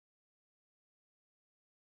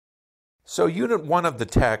So Unit 1 of the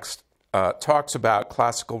text talks about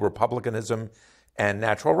classical republicanism and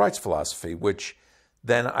natural rights philosophy, which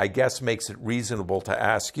then I guess makes it reasonable to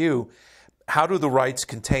ask you, how do the rights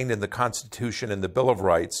contained in the Constitution and the Bill of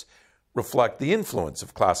Rights reflect the influence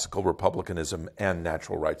of classical republicanism and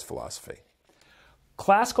natural rights philosophy?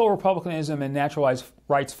 Classical republicanism and natural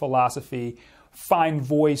rights philosophy find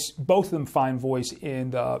voice, both of them find voice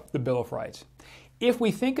in the Bill of Rights. If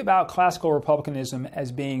we think about classical republicanism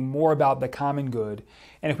as being more about the common good,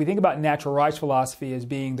 and if we think about natural rights philosophy as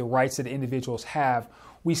being the rights that individuals have,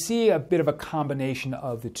 we see a bit of a combination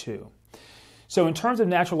of the two. So in terms of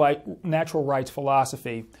natural rights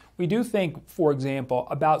philosophy, we do think, for example,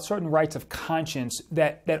 about certain rights of conscience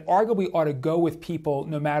that arguably ought to go with people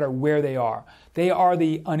no matter where they are. They are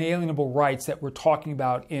the unalienable rights that we're talking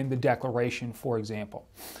about in the Declaration, for example.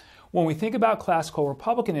 When we think about classical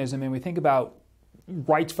republicanism and we think about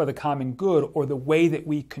rights for the common good, or the way that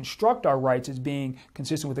we construct our rights as being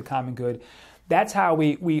consistent with the common good, that's how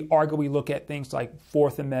we arguably look at things like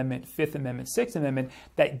Fourth Amendment, Fifth Amendment, Sixth Amendment,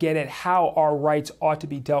 that get at how our rights ought to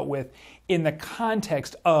be dealt with in the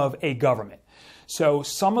context of a government. So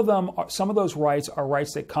some of those rights are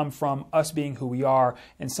rights that come from us being who we are,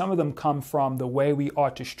 and some of them come from the way we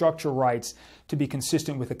ought to structure rights to be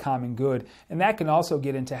consistent with the common good. And that can also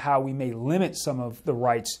get into how we may limit some of the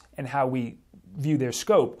rights and how we view their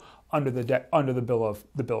scope under the Bill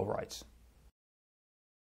of Rights.